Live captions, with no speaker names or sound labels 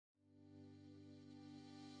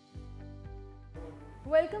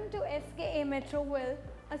Welcome to SKA Metroville,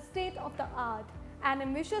 a state-of-the-art and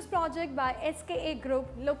ambitious project by SKA Group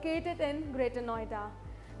located in Greater Noida.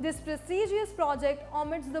 This prestigious project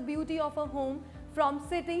omits the beauty of a home from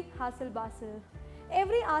city hustle-bustle.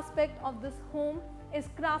 Every aspect of this home is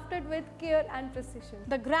crafted with care and precision.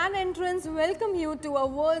 The grand entrance welcomes you to a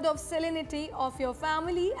world of serenity of your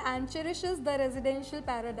family and cherishes the residential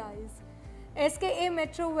paradise. SKA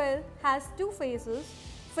Metroville has two phases.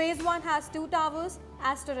 Phase 1 has 2 towers,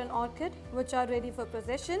 Aster and Orchid, which are ready for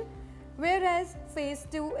possession, whereas Phase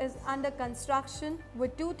 2 is under construction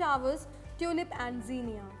with 2 towers, Tulip and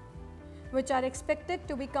Xenia, which are expected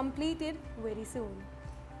to be completed very soon.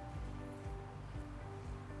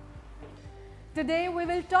 Today we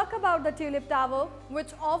will talk about the Tulip Tower,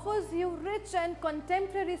 which offers you rich and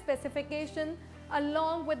contemporary specification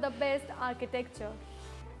along with the best architecture.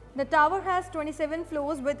 The tower has 27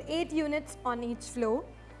 floors with 8 units on each floor.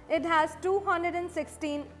 It has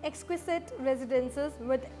 216 exquisite residences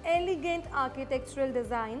with elegant architectural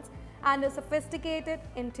designs and a sophisticated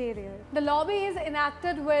interior. The lobby is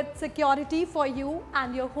enacted with security for you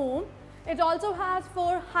and your home. It also has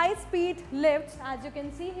 4 high-speed lifts, as you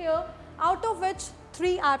can see here, out of which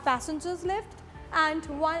 3 are passengers lift and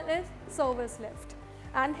 1 is service lift.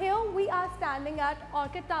 And here we are standing at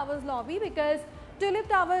Orchid Tower's lobby because Tulip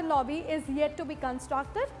Tower lobby is yet to be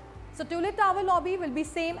constructed. So Tulip Tower lobby will be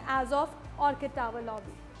same as of Orchid Tower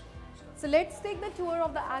lobby. So let's take the tour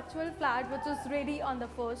of the actual flat which is ready on the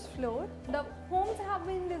first floor. The homes have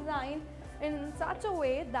been designed in such a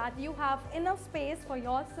way that you have enough space for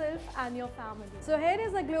yourself and your family. So here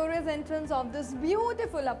is the glorious entrance of this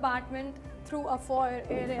beautiful apartment through a foyer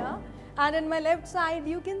area, and in my left side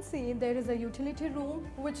you can see there is a utility room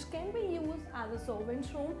which can be used as a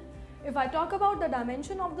servant's room. If I talk about the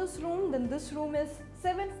dimension of this room, then this room is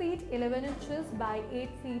 7 feet 11 inches by 8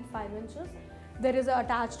 feet 5 inches. There is an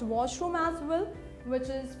attached washroom as well, which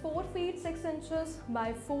is 4 feet 6 inches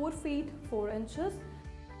by 4 feet 4 inches.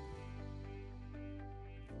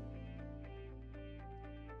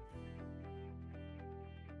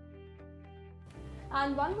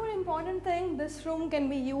 And one more important thing, this room can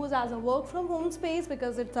be used as a work from home space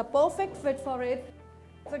because it's a perfect fit for it.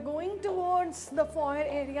 So going towards the foyer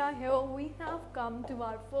area, here we have come to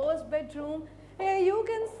our first bedroom. Here you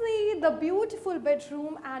can see the beautiful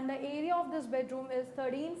bedroom, and the area of this bedroom is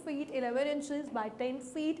 13 feet 11 inches by 10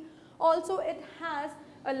 feet. Also it has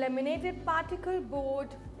a laminated particle board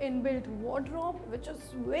inbuilt wardrobe which is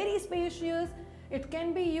very spacious. It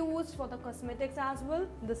can be used for the cosmetics as well,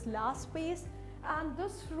 this last space. And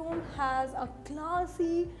this room has a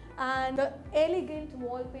classy and elegant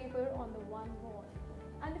wallpaper on the one wall.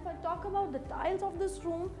 And if I talk about the tiles of this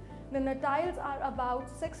room, then the tiles are about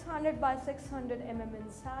 600 by 600 mm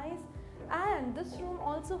in size. And this room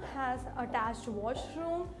also has attached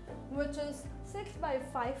washroom which is 6 by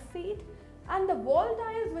 5 feet. And the wall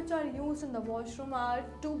tiles which are used in the washroom are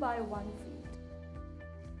 2 by 1 feet.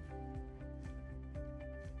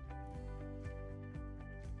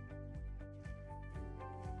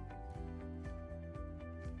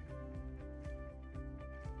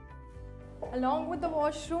 Along with the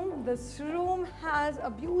washroom, this room has a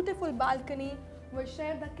beautiful balcony which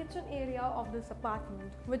shares the kitchen area of this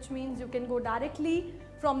apartment, which means you can go directly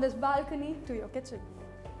from this balcony to your kitchen.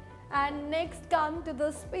 And next come to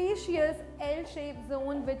the spacious L-shaped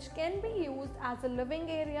zone which can be used as a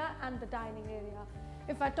living area and the dining area.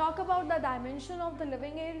 If I talk about the dimension of the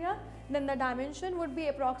living area, then the dimension would be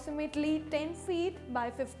approximately 10 feet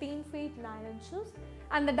by 15 feet 9 inches.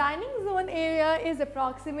 And the dining zone area is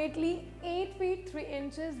approximately 8 feet 3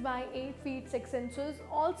 inches by 8 feet 6 inches.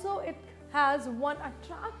 Also, it has one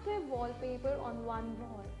attractive wallpaper on one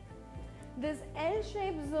wall. This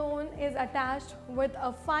L-shaped zone is attached with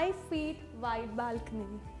a 5 feet wide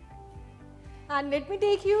balcony. And let me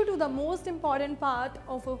take you to the most important part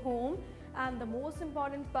of a home, and the most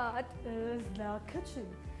important part is the kitchen.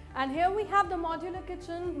 And here we have the modular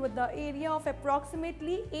kitchen with the area of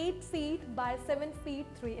approximately 8 feet by 7 feet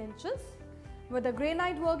 3 inches with a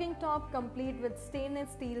granite working top complete with stainless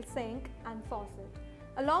steel sink and faucet,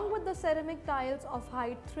 along with the ceramic tiles of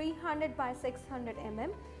height 300 by 600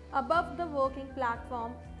 mm above the working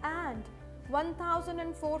platform and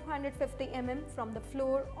 1450 mm from the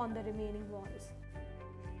floor on the remaining walls.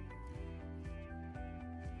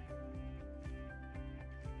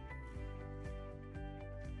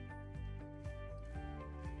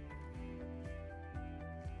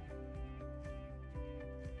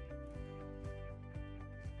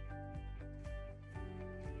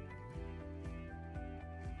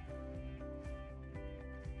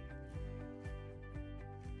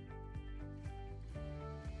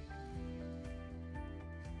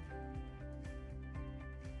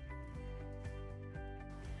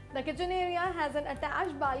 The kitchen area has an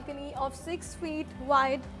attached balcony of 6 feet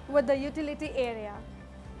wide with the utility area.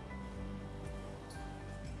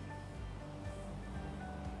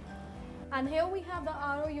 And here we have the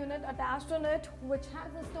RO unit attached on it, which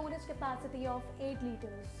has a storage capacity of 8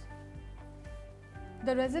 liters.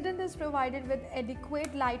 The resident is provided with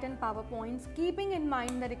adequate light and power points, keeping in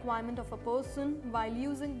mind the requirement of a person while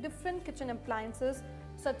using different kitchen appliances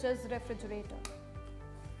such as refrigerator.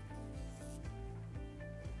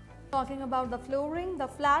 Talking about the flooring, the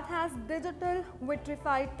flat has digital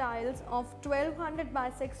vitrified tiles of 1200 by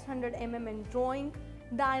 600 mm in drawing,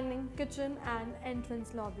 dining, kitchen and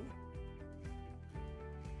entrance lobby.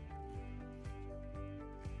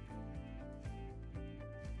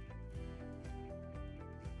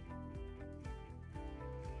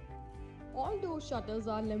 All door shutters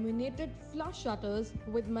are laminated flush shutters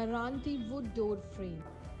with Meranti wood door frame.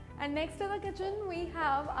 And next to the kitchen we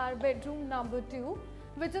have our bedroom number 2,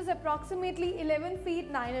 which is approximately 11 feet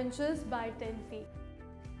 9 inches by 10 feet.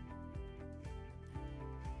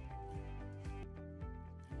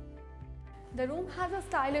 The room has a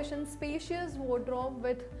stylish and spacious wardrobe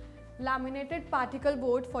with laminated particle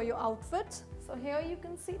board for your outfits. So here you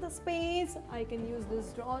can see the space. I can use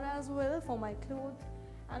this drawer as well for my clothes.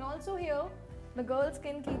 And also here, the girls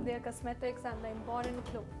can keep their cosmetics and the important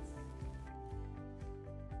clothes.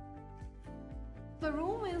 The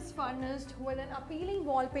room is furnished with an appealing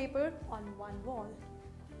wallpaper on one wall.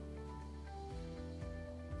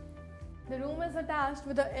 The room is attached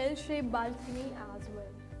with a L-shaped balcony as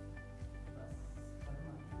well.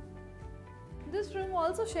 This room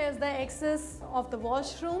also shares the access of the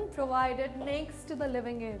washroom provided next to the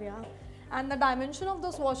living area. And the dimension of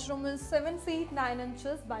this washroom is 7 feet 9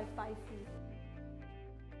 inches by 5 feet.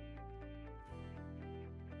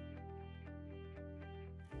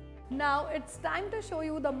 Now it's time to show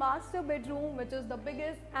you the master bedroom, which is the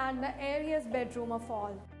biggest and the airiest bedroom of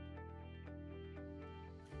all.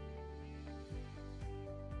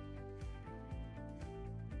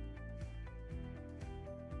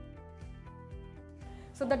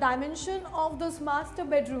 So the dimension of this master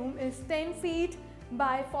bedroom is 10 feet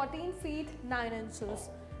by 14 feet 9 inches.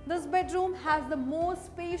 This bedroom has the most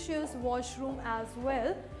spacious washroom as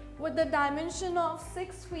well, with the dimension of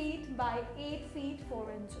 6 feet by 8 feet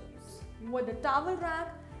 4 inches, with a towel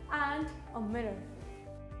rack and a mirror.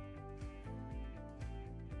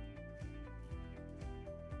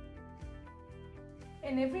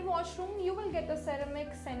 In every washroom, you will get a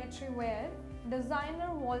ceramic sanitary ware,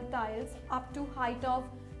 designer wall tiles up to height of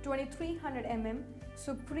 2300 mm,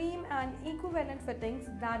 supreme and equivalent fittings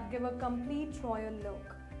that give a complete royal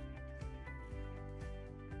look.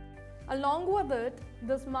 Along with it,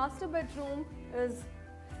 this master bedroom is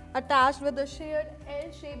attached with a shared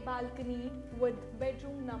L-shaped balcony with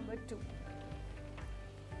bedroom number 2.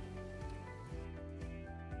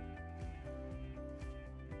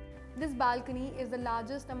 This balcony is the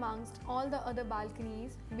largest amongst all the other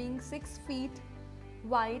balconies, being 6 feet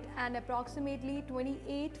wide and approximately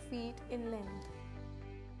 28 feet in length.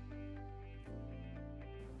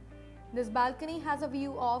 This balcony has a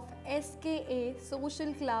view of SKA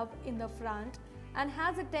Social Club in the front and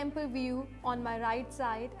has a temple view on my right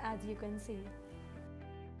side, as you can see.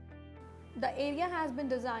 The area has been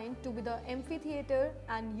designed to be the amphitheater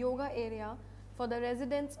and yoga area for the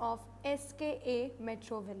residents of SKA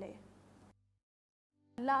Metroville.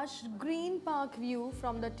 Lush green park view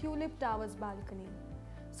from the Tulip Tower's balcony.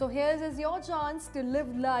 So here is your chance to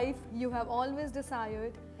live life you have always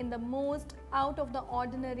desired in the most out of the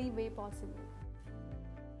ordinary way possible.